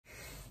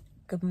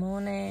Good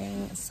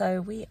morning.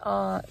 So we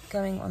are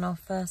going on our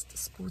first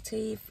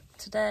sportive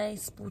today.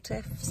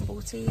 Sportive.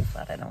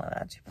 I don't know what I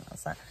actually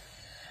pronounce that.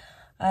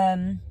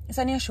 It's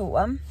only a short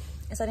one.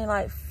 It's only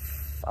like,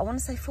 I want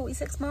to say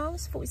 46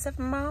 miles,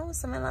 47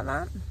 miles, something like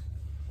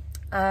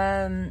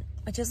that.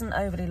 Which isn't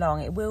overly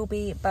long. It will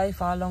be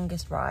both our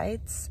longest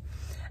rides,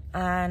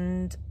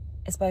 and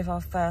it's both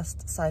our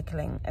first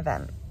cycling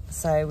event.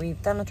 So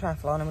we've done a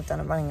triathlon and we've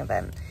done a running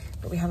event,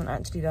 but we haven't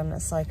actually done a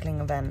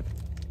cycling event.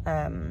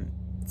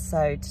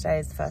 So today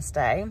is the first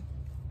day.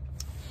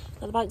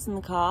 Got the bikes in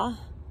the car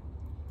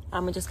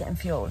and we're just getting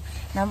fuel.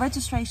 Now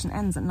registration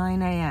ends at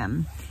 9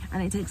 AM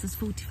and it takes us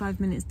 45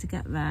 minutes to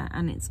get there,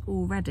 and it's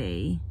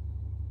already,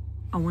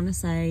 I want to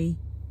say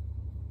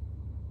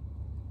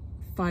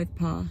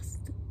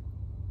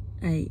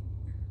 8:05.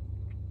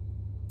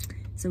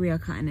 So we are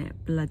cutting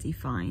it bloody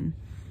fine.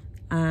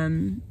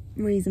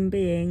 Reason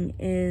being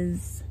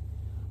is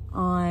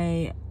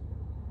I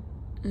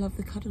love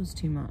the cuddles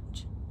too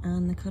much,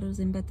 and the cuddles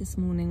in bed this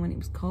morning when it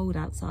was cold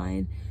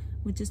outside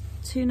were just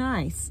too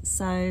nice.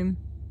 So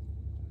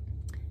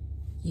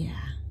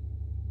yeah,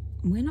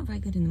 we're not very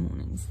good in the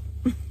mornings.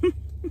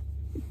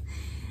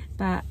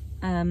 But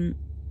I'm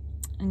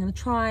gonna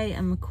try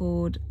and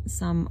record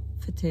some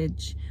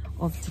footage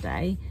of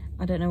today.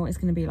 I don't know what it's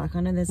gonna be like.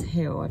 I know there's a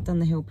hill, I've done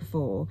the hill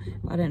before,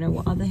 but I don't know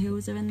what other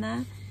hills are in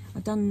there.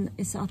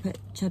 It's up at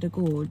Cheddar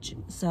Gorge,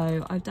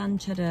 so I've done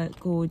Cheddar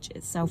Gorge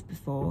itself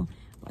before,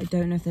 but I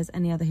don't know if there's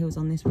any other hills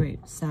on this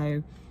route,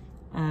 so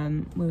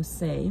we'll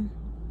see.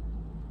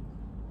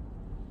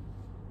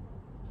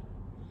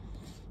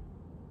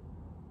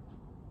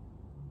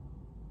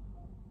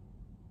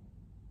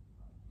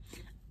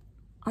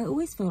 I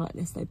always feel like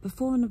this though,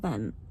 before an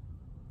event,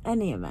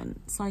 any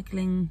event,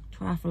 cycling,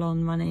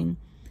 triathlon, running,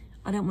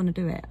 I don't want to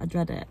do it. I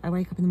dread it. I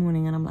wake up in the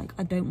morning and I'm like,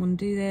 I don't want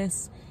to do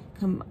this.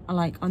 I'm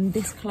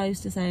this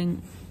close to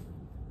saying,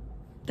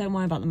 don't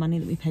worry about the money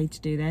that we paid to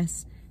do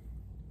this.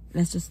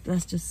 Let's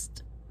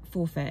just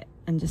forfeit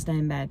and just stay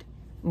in bed.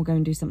 We'll go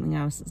and do something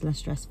else that's less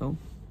stressful.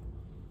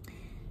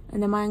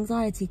 And then my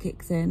anxiety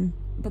kicks in.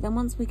 But then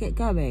once we get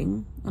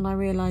going and I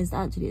realised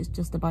actually it's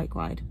just a bike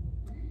ride,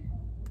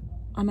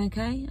 I'm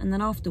okay. And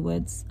then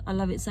afterwards, I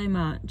love it so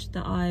much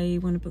that I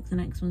want to book the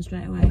next one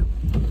straight away.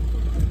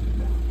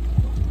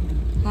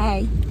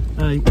 Hey.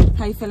 Hey.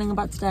 How are you feeling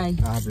about today?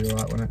 I'll be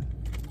alright, won't it?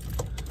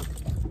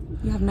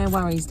 You have no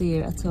worries, do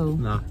you, at all?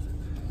 No.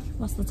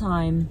 What's the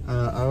time?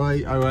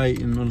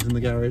 08 and one's in the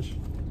garage.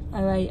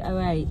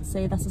 08.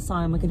 See, that's a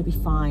sign we're going to be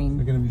fine.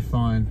 We're going to be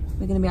fine.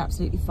 We're going to be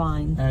absolutely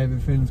fine.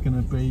 Everything's going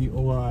to be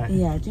alright.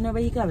 Yeah, do you know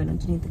where you're going, or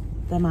do you need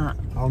the map?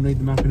 I'll need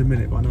the map in a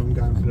minute, but I know I'm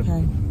going for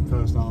the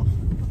first half.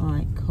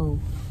 Alright, cool.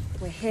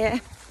 We're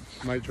here.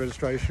 Mate's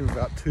registration with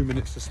about 2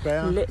 minutes to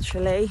spare.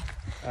 Literally.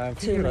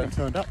 2 minutes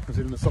turned up,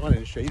 considering the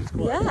sign-in sheet. It's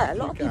quite a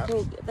lot of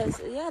people.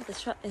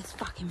 It's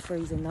fucking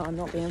freezing though. I'm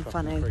not being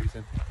funny.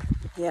 Freezing.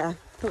 Yeah,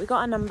 but we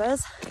got our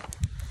numbers.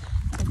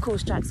 Of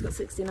course, Jack's got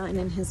 69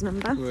 in his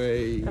number.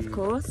 Whee. Of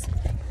course.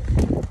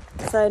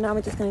 So now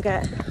we're just going to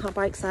get our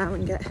bikes out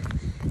and get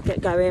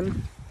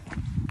going.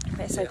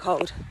 It's so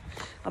cold.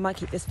 I might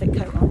keep this thick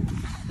coat on.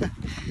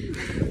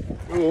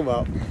 We'll warm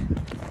up.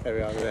 There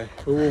we are. There.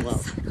 We'll warm up.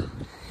 So cold.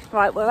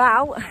 Right, we're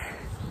out.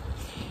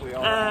 We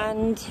are.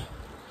 And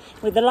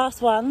with the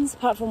last ones,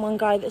 apart from one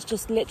guy that's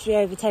just literally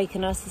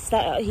overtaken us, he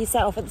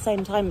set off at the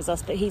same time as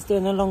us, but he's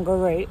doing a longer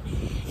route.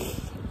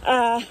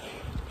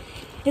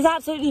 It's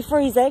absolutely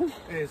freezing.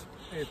 It's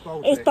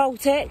Baltic. It's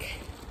Baltic.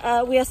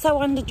 We are so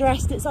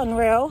underdressed, it's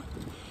unreal.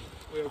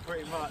 We are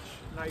pretty much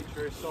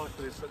naturist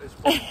cyclists at this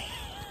point.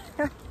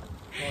 My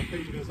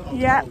fingers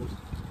are cold.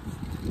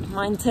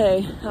 Mine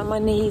too, and my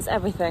knees,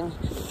 everything.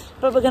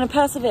 But we're going to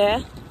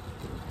persevere.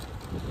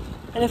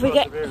 And if we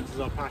get, perseverance is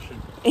our passion.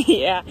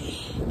 yeah,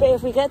 but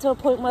if we get to a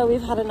point where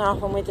we've had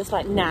enough and we're just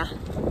like, nah,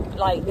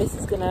 like this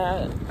is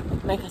gonna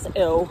make us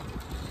ill,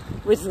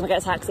 we're just gonna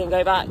get a taxi and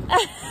go back.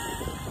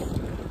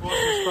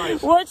 Watch this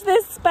space. Watch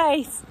this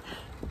space.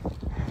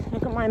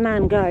 Look at my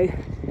man go.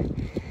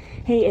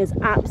 He is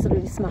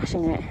absolutely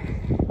smashing it.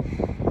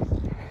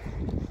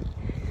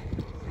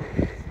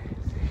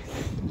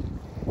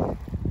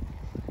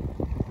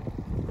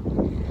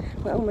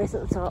 We're almost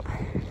at the top.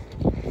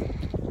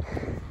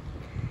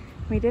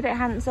 We did it,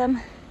 handsome.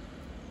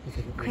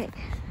 Quick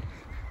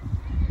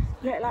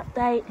little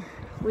update.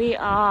 We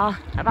are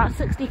about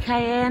 60k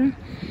in,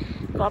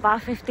 got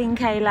about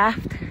 15k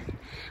left.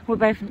 We're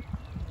both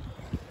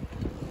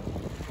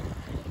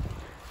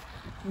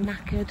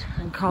knackered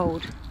and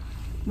cold.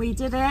 We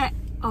did it.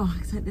 Oh,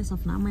 I take this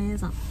off now, my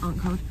ears aren't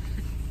cold.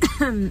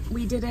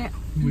 We did it.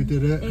 We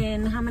did it.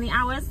 In how many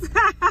hours?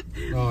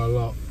 Oh, a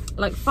lot.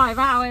 Like 5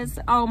 hours.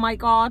 Oh my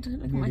god.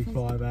 Look at Nearly my face.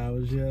 5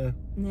 hours, yeah.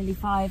 Nearly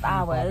 5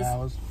 hours.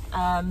 5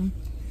 hours.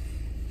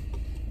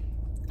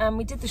 And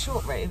we did the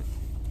short route,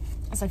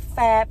 so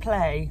fair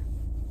play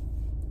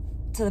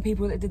to the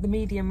people that did the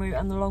medium route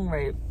and the long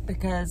route,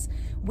 because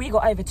we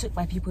got overtook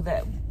by people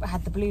that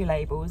had the blue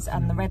labels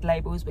and the red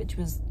labels, which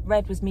was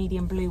red was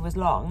medium, blue was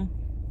long.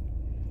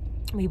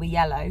 We were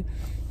yellow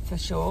for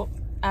short.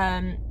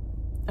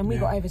 and we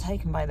got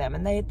overtaken by them,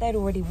 and they'd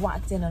already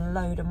whacked in a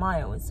load of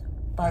miles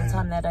by the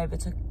time they'd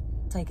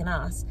overtaken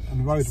us.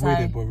 And the roads we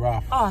did were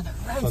rough. Oh, the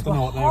roads were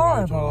horrible. Their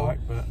roads were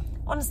like, but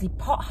honestly,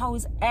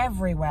 potholes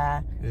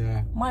everywhere.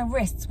 Yeah. My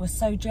wrists were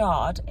so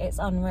jarred, it's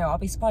unreal. I'll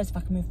be surprised if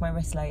I can move my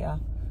wrist later.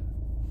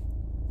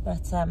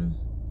 But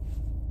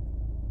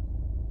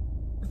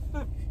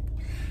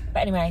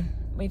anyway,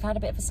 we've had a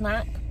bit of a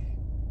snack.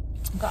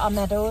 We've got our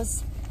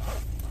medals.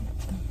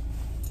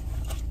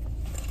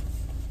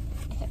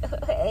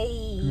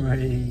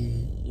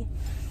 Hey.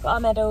 Got our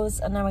medals,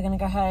 and now we're going to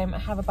go home,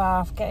 have a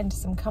bath, get into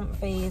some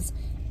comfies,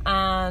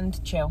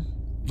 and chill.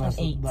 And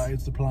eat. That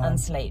is the plan. And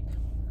sleep.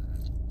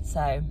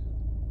 So,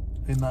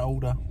 in that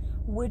order.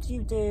 Would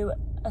you do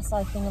a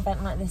cycling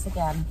event like this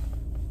again?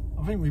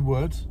 I think we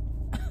would.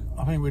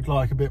 I think we'd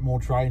like a bit more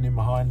training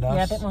behind us.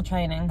 Yeah, a bit more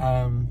training.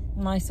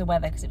 Nicer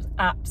weather, because it was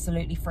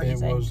absolutely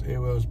freezing. It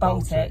was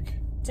Baltic.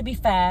 To be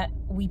fair,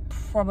 we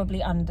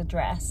probably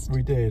underdressed.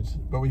 We did,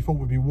 but we thought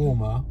we'd be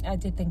warmer. I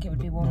did think it would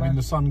be warmer. I mean,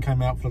 the sun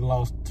came out for the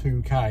last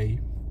 2k.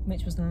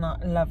 Which was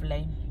not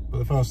lovely. But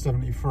the first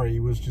 73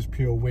 was just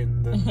pure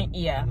wind and,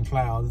 and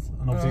clouds.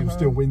 And obviously it was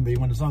still windy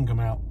when the sun came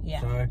out. Yeah.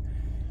 So,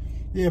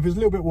 yeah, if it's a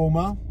little bit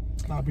warmer,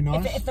 that'd be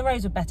nice. If the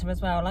roads were better as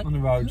well. Like, on the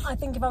roads. I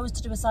think if I was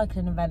to do a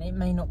cycling event, it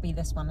may not be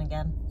this one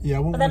again. Yeah,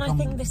 but then I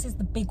think this is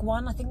the big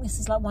one. I think this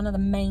is like one of the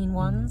main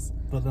ones.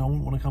 But then I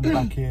wouldn't want to come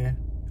back here.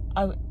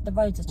 Oh, the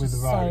roads are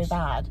just so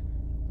bad.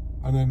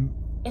 And then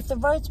if the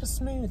roads were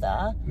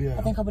smoother,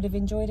 I think I would have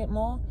enjoyed it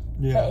more.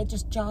 Yeah. But it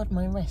just jarred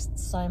my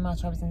wrists so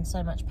much. I was in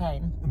so much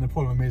pain. And the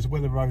problem is, where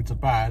the roads are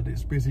bad,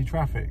 it's busy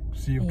traffic.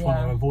 So you're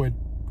trying to avoid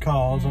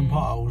cars and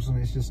potholes, and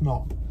it's just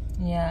not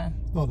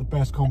the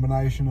best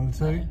combination of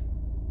the two. No.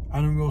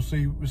 And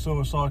then we saw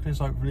a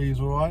cyclist, hopefully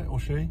he's alright, or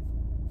she.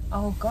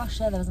 Oh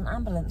gosh, yeah, there was an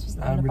ambulance,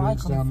 wasn't there? And a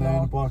bike on the floor.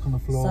 And a bike on the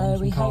floor, and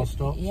some car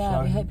stopped.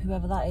 Yeah, we hope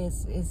whoever that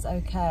is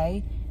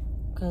okay.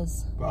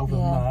 But other than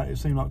that, it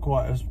seemed like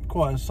quite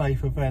a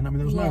safe event. I mean,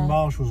 there was no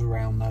marshals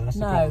around though. That's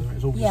the problem. It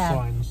was all just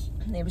signs.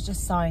 It was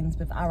just signs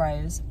with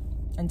arrows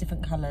and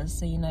different colours,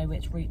 so you know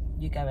which route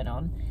you're going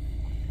on.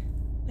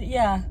 But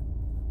yeah,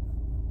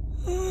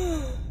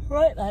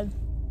 right then.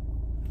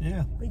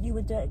 Yeah. But you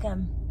would do it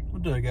again.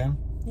 We'll do it again.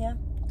 Yeah.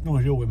 As long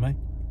as you're with me.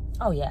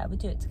 Oh yeah, we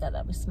do it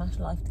together. We smash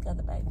life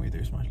together, babe. We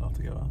do smash life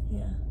together.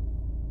 Yeah.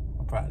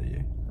 I'm proud of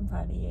you. I'm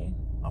proud of you.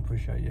 I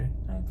appreciate you.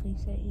 I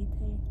appreciate you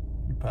too.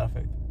 You're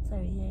perfect. So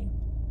are you.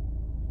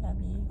 I love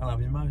you. I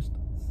love you most.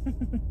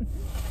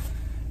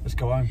 Let's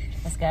go home.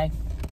 Let's go.